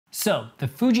So the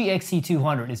Fuji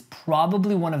X-T200 is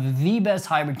probably one of the best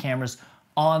hybrid cameras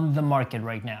on the market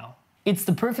right now. It's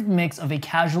the perfect mix of a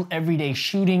casual everyday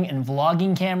shooting and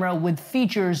vlogging camera with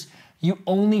features you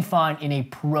only find in a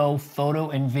pro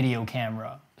photo and video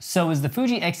camera. So is the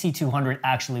Fuji X-T200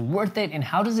 actually worth it, and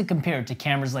how does it compare to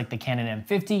cameras like the Canon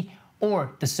M50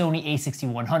 or the Sony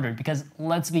a6100? Because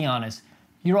let's be honest,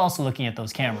 you're also looking at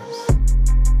those cameras.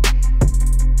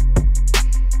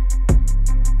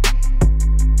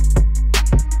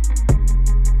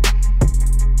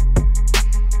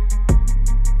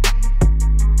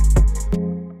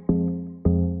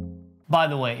 By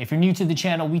the way, if you're new to the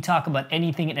channel, we talk about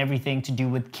anything and everything to do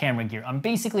with camera gear. I'm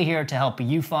basically here to help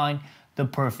you find the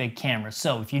perfect camera.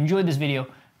 So if you enjoyed this video,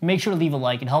 make sure to leave a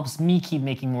like. It helps me keep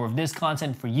making more of this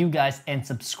content for you guys, and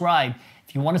subscribe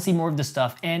if you want to see more of this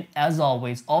stuff. And as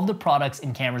always, all of the products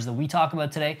and cameras that we talk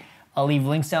about today, I'll leave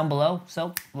links down below.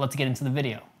 So let's get into the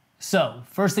video. So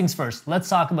first things first, let's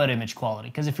talk about image quality,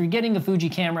 because if you're getting a Fuji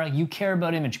camera, you care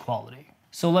about image quality.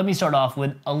 So let me start off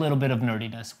with a little bit of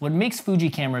nerdiness. What makes Fuji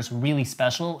cameras really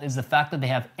special is the fact that they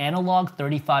have analog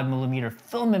 35mm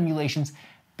film emulations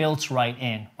built right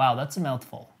in. Wow, that's a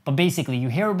mouthful. But basically, you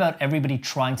hear about everybody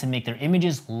trying to make their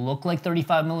images look like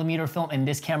 35mm film, and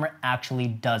this camera actually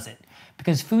does it.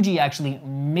 Because Fuji actually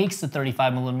makes the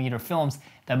 35mm films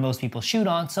that most people shoot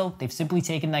on, so they've simply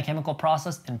taken that chemical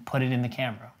process and put it in the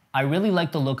camera. I really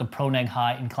like the look of Pro Neg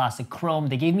High in classic chrome.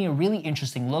 They gave me a really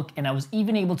interesting look, and I was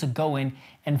even able to go in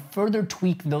and further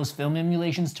tweak those film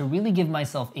emulations to really give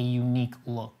myself a unique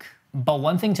look. But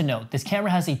one thing to note, this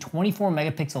camera has a 24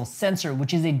 megapixel sensor,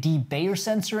 which is a debayer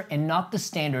sensor, and not the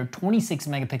standard 26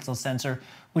 megapixel sensor,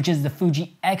 which is the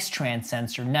Fuji X-Trans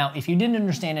sensor. Now, if you didn't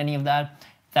understand any of that,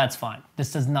 that's fine.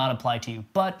 This does not apply to you.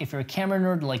 But if you're a camera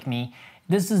nerd like me,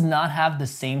 this does not have the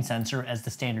same sensor as the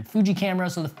standard Fuji camera,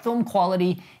 so the film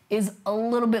quality is a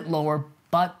little bit lower,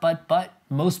 but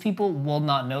most people will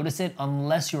not notice it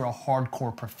unless you're a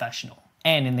hardcore professional.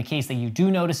 And in the case that you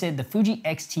do notice it, the Fuji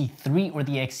X-T3 or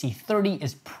the X-T30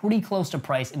 is pretty close to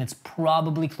price, and it's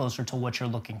probably closer to what you're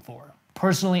looking for.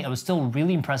 Personally, I was still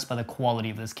really impressed by the quality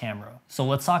of this camera. So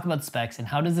let's talk about specs and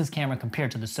how does this camera compare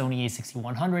to the Sony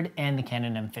a6100 and the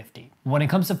Canon M50. When it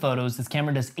comes to photos, this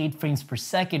camera does 8 frames per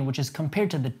second, which is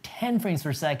compared to the 10 frames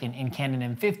per second in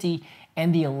Canon M50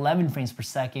 and the 11 frames per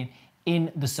second in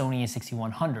the Sony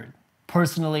a6100.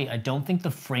 Personally, I don't think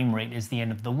the frame rate is the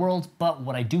end of the world, but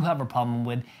what I do have a problem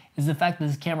with is the fact that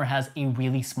this camera has a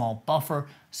really small buffer.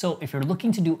 So if you're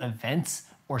looking to do events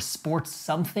or sports,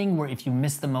 something where if you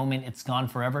miss the moment, it's gone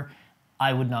forever,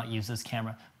 I would not use this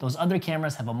camera. Those other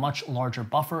cameras have a much larger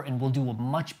buffer and will do a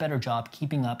much better job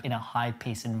keeping up in a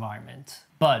high-paced environment.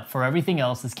 But for everything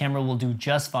else, this camera will do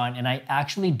just fine, and I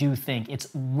actually do think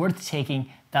it's worth taking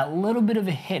that little bit of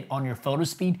a hit on your photo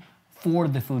speed for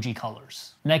the Fuji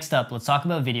colors. Next up, let's talk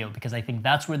about video, because I think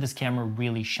that's where this camera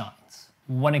really shines.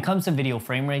 When it comes to video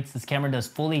frame rates, this camera does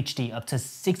full HD up to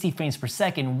 60 frames per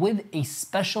second with a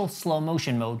special slow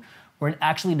motion mode where it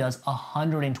actually does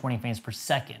 120 frames per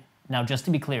second. Now, just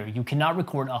to be clear, you cannot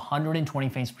record 120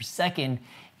 frames per second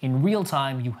in real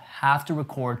time. You have to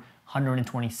record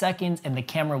 120 seconds, and the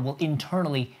camera will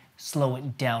internally slow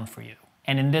it down for you.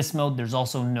 And in this mode, there's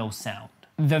also no sound.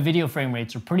 The video frame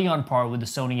rates are pretty on par with the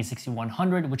Sony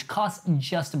a6100, which costs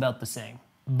just about the same.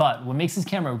 But what makes this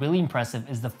camera really impressive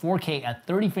is the 4K at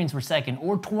 30 frames per second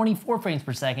or 24 frames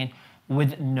per second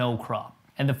with no crop.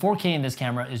 And the 4K in this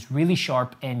camera is really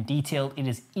sharp and detailed. It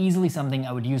is easily something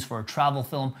I would use for a travel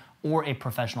film or a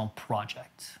professional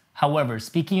project. However,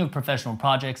 speaking of professional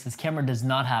projects, this camera does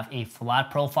not have a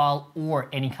flat profile or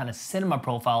any kind of cinema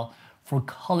profile for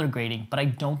color grading, but I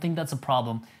don't think that's a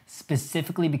problem,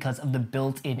 specifically because of the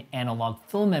built-in analog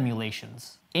film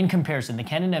emulations. In comparison, the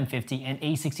Canon M50 and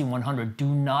a6100 do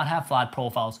not have flat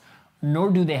profiles, nor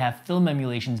do they have film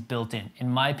emulations built in. In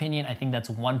my opinion, I think that's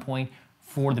one point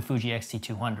for the Fuji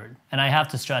X-T200. And I have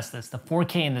to stress this, the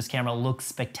 4K in this camera looks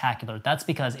spectacular. That's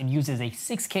because it uses a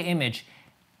 6K image,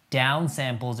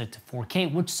 downsamples it to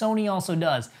 4K, which Sony also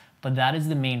does, but that is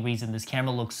the main reason this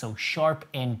camera looks so sharp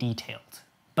and detailed.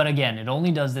 But again, it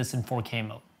only does this in 4K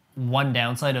mode. One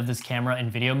downside of this camera in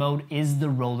video mode is the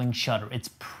rolling shutter. It's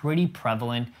pretty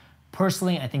prevalent.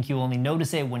 Personally, I think you only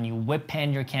notice it when you whip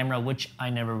pan your camera, which I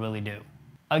never really do.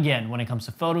 Again, when it comes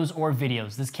to photos or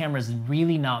videos, this camera is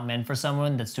really not meant for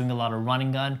someone that's doing a lot of run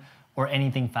and gun or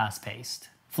anything fast-paced.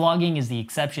 Vlogging is the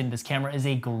exception. This camera is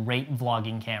a great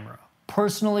vlogging camera.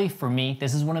 Personally, for me,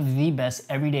 this is one of the best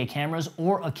everyday cameras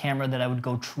or a camera that I would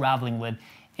go traveling with.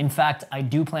 In fact, I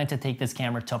do plan to take this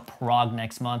camera to Prague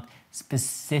next month,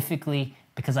 specifically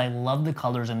because I love the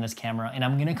colors in this camera, and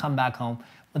I'm gonna come back home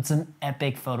with some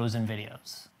epic photos and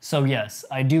videos. So yes,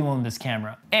 I do own this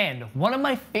camera. And one of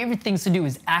my favorite things to do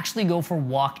is actually go for a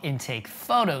walk and take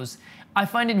photos. I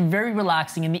find it very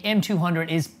relaxing and the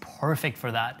M200 is perfect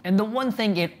for that. And the one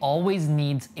thing it always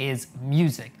needs is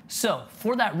music. So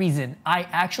for that reason, I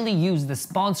actually use the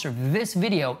sponsor of this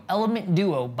video, Element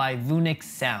Duo by Vunix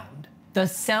Sound. The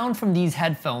sound from these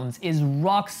headphones is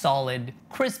rock solid,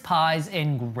 crisp highs,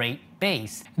 and great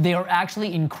bass. They are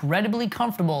actually incredibly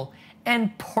comfortable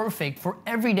and perfect for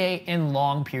everyday and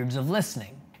long periods of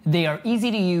listening. They are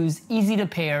easy to use, easy to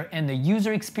pair, and the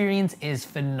user experience is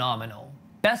phenomenal.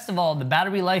 Best of all, the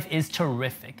battery life is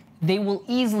terrific. They will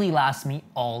easily last me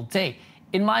all day.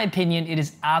 In my opinion, it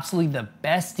is absolutely the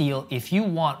best deal if you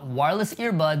want wireless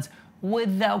earbuds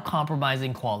without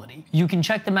compromising quality. You can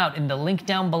check them out in the link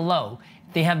down below.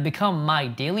 They have become my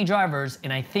daily drivers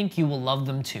and I think you will love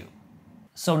them too.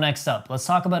 So next up, let's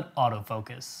talk about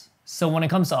autofocus. So when it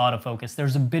comes to autofocus,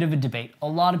 there's a bit of a debate. A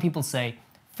lot of people say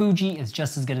Fuji is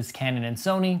just as good as Canon and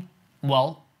Sony.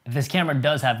 Well, this camera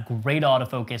does have great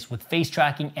autofocus with face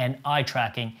tracking and eye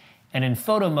tracking, and in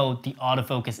photo mode, the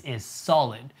autofocus is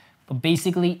solid. But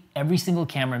basically, every single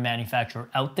camera manufacturer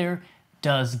out there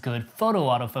does good photo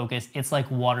autofocus. It's like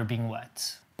water being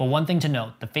wet. But one thing to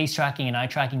note, the face tracking and eye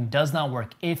tracking does not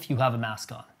work if you have a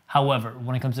mask on. However,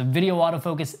 when it comes to video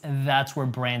autofocus, that's where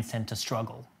brands tend to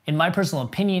struggle. In my personal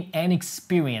opinion and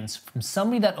experience, from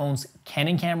somebody that owns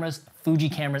Canon cameras, Fuji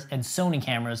cameras, and Sony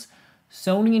cameras,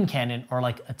 Sony and Canon are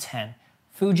like a 10.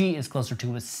 Fuji is closer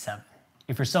to a 7.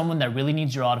 If you're someone that really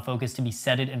needs your autofocus to be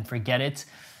set it and forget it,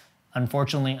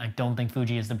 unfortunately, I don't think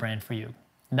Fuji is the brand for you.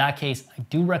 In that case, I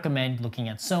do recommend looking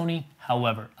at Sony.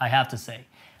 However, I have to say,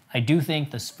 I do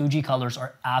think the Fuji colors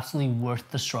are absolutely worth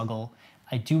the struggle.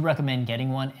 I do recommend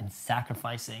getting one and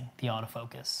sacrificing the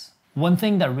autofocus. One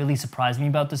thing that really surprised me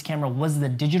about this camera was the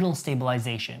digital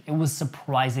stabilization. It was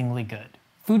surprisingly good.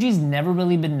 Fuji's never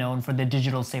really been known for the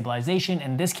digital stabilization,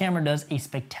 and this camera does a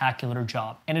spectacular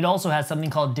job. And it also has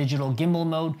something called digital gimbal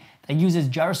mode that uses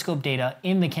gyroscope data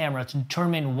in the camera to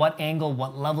determine what angle,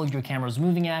 what level your camera is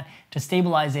moving at to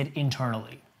stabilize it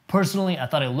internally. Personally, I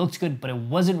thought it looked good, but it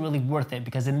wasn't really worth it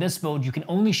because in this mode, you can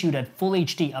only shoot at full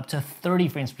HD up to 30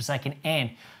 frames per second, and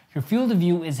your field of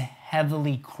view is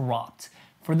heavily cropped.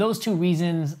 For those two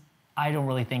reasons, I don't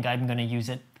really think I'm gonna use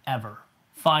it ever.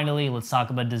 Finally, let's talk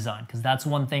about design, because that's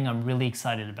one thing I'm really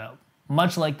excited about.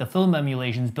 Much like the film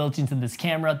emulations built into this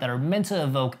camera that are meant to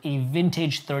evoke a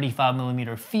vintage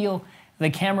 35mm feel,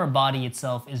 the camera body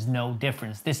itself is no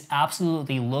different. This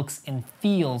absolutely looks and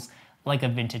feels like a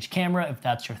vintage camera if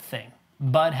that's your thing.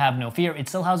 But have no fear, it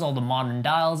still has all the modern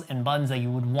dials and buttons that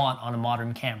you would want on a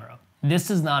modern camera. This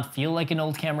does not feel like an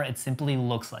old camera, it simply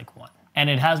looks like one. And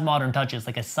it has modern touches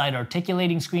like a side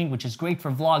articulating screen, which is great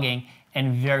for vlogging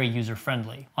and very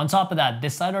user-friendly. On top of that,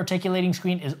 this side articulating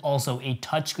screen is also a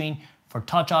touchscreen for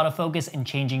touch autofocus and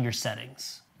changing your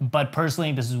settings. But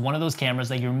personally, this is one of those cameras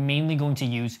that you're mainly going to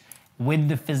use with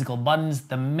the physical buttons.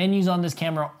 The menus on this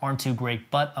camera aren't too great,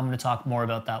 but I'm gonna talk more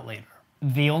about that later.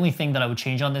 The only thing that I would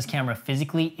change on this camera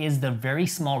physically is the very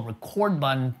small record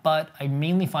button, but I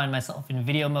mainly find myself in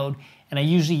video mode, and I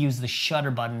usually use the shutter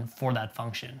button for that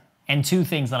function. And two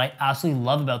things that I absolutely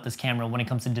love about this camera when it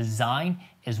comes to design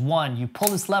is one, you pull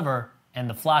this lever and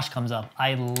the flash comes up.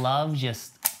 I love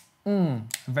just,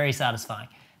 very satisfying.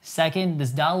 Second, this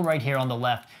dial right here on the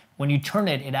left, when you turn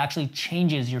it, it actually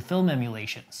changes your film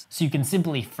emulations. So you can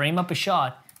simply frame up a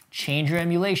shot, change your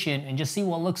emulation, and just see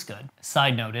what looks good.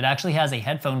 Side note, it actually has a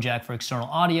headphone jack for external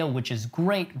audio, which is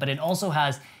great, but it also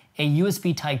has a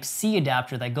USB Type-C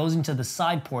adapter that goes into the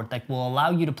side port that will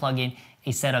allow you to plug in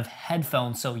a set of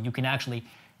headphones so you can actually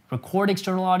record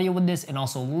external audio with this and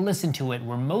also listen to it,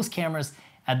 where most cameras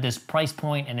at this price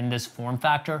point and in this form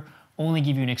factor only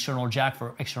give you an external jack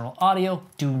for external audio,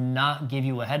 do not give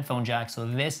you a headphone jack, so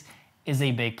this is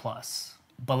a big plus.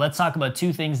 But let's talk about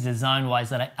two things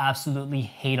design-wise that I absolutely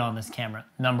hate on this camera.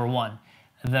 Number one,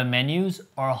 the menus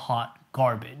are hot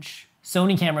garbage.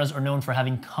 Sony cameras are known for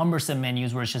having cumbersome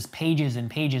menus where it's just pages and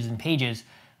pages and pages,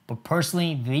 but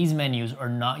personally, these menus are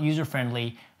not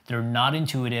user-friendly, they're not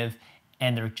intuitive,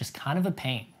 and they're just kind of a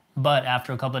pain. But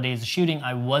after a couple of days of shooting,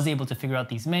 I was able to figure out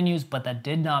these menus, but that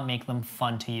did not make them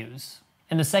fun to use.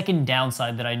 And the second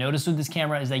downside that I noticed with this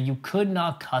camera is that you could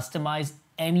not customize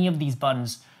any of these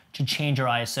buttons to change your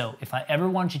ISO. If I ever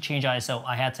wanted to change ISO,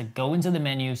 I had to go into the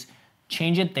menus,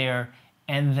 change it there,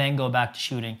 and then go back to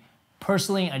shooting.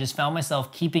 Personally, I just found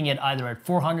myself keeping it either at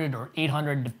 400 or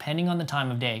 800, depending on the time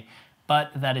of day,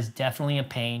 but that is definitely a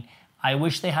pain. I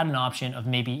wish they had an option of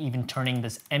maybe even turning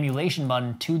this emulation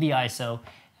button to the ISO.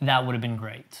 That would have been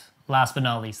great. Last but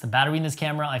not least, the battery in this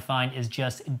camera I find is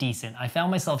just decent. I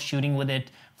found myself shooting with it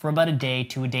for about a day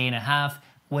to a day and a half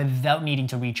without needing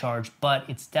to recharge, but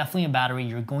it's definitely a battery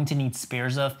you're going to need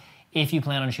spares of if you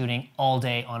plan on shooting all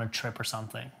day on a trip or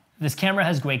something. This camera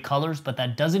has great colors, but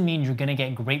that doesn't mean you're gonna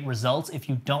get great results if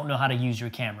you don't know how to use your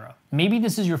camera. Maybe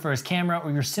this is your first camera, or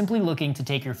you're simply looking to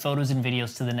take your photos and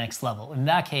videos to the next level. In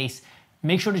that case,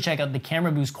 make sure to check out the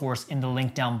Camera Boost course in the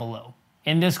link down below.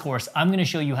 In this course, I'm gonna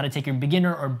show you how to take your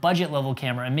beginner or budget level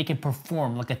camera and make it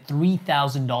perform like a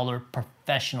 $3,000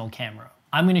 professional camera.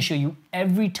 I'm gonna show you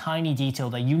every tiny detail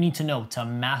that you need to know to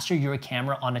master your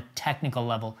camera on a technical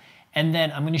level. And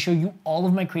then I'm gonna show you all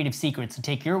of my creative secrets to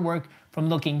take your work from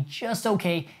looking just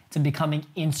okay to becoming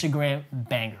Instagram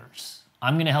bangers.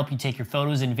 I'm gonna help you take your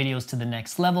photos and videos to the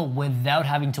next level without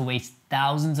having to waste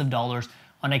thousands of dollars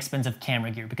on expensive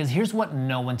camera gear, because here's what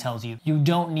no one tells you. You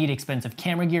don't need expensive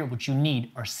camera gear. What you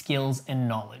need are skills and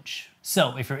knowledge.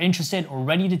 So if you're interested or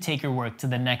ready to take your work to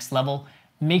the next level,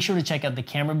 make sure to check out the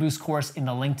Camera Boost course in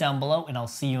the link down below, and I'll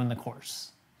see you in the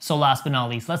course. So last but not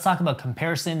least, let's talk about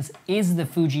comparisons. Is the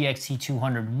Fuji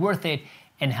X-T200 worth it,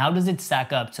 and how does it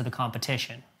stack up to the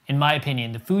competition? In my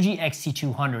opinion, the Fuji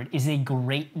X-T200 is a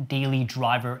great daily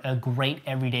driver, a great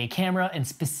everyday camera, and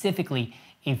specifically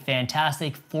a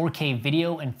fantastic 4K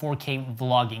video and 4K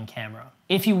vlogging camera.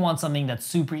 If you want something that's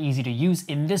super easy to use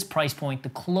in this price point, the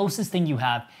closest thing you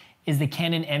have is the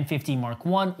Canon M50 Mark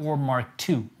I or Mark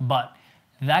II, but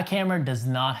that camera does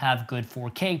not have good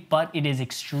 4K, but it is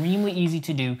extremely easy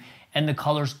to do and the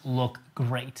colors look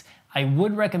great. I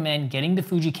would recommend getting the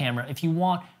Fuji camera if you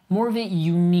want more of a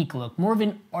unique look, more of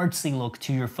an artsy look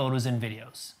to your photos and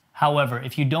videos. However,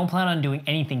 if you don't plan on doing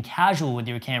anything casual with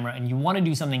your camera and you want to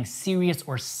do something serious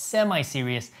or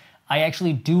semi-serious, I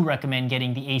actually do recommend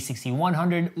getting the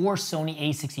A60-100 or Sony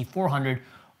A6400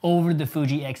 over the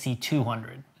Fuji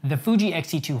X-T200. The Fuji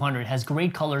X-T200 has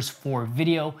great colors for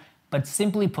video, but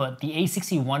simply put, the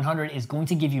A60-100 is going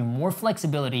to give you more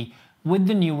flexibility with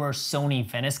the newer Sony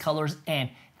Venice colors, and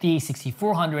the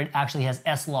A6400 actually has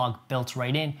S-Log built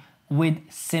right in with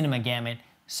Cinema Gamut.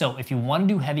 So if you want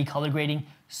to do heavy color grading,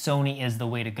 Sony is the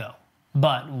way to go.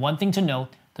 But one thing to note,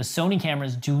 the Sony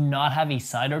cameras do not have a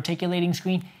side articulating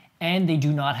screen, and they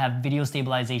do not have video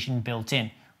stabilization built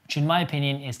in, which in my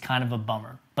opinion is kind of a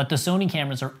bummer. But the Sony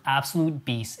cameras are absolute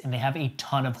beasts and they have a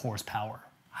ton of horsepower.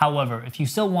 However, if you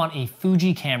still want a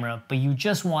Fuji camera, but you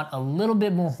just want a little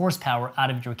bit more horsepower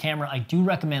out of your camera, I do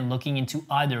recommend looking into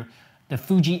either the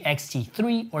Fuji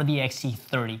X-T3 or the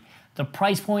X-T30. The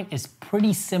price point is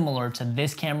pretty similar to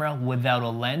this camera without a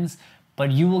lens,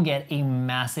 but you will get a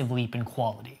massive leap in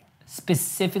quality.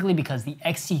 Specifically because the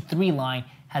X-T3 line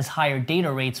has higher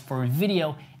data rates for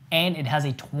video and it has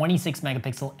a 26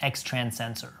 megapixel X-Trans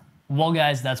sensor. Well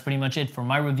guys, that's pretty much it for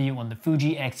my review on the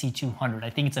Fuji X-T200. I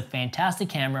think it's a fantastic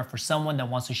camera for someone that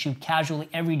wants to shoot casually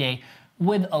every day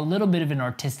with a little bit of an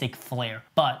artistic flair.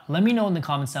 But let me know in the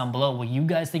comments down below what you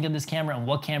guys think of this camera and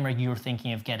what camera you're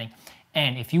thinking of getting.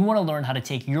 And if you want to learn how to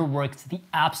take your work to the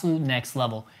absolute next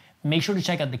level, make sure to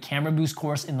check out the Camera Boost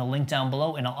course in the link down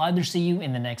below, and I'll either see you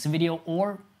in the next video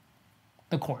or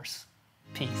the course.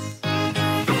 Peace.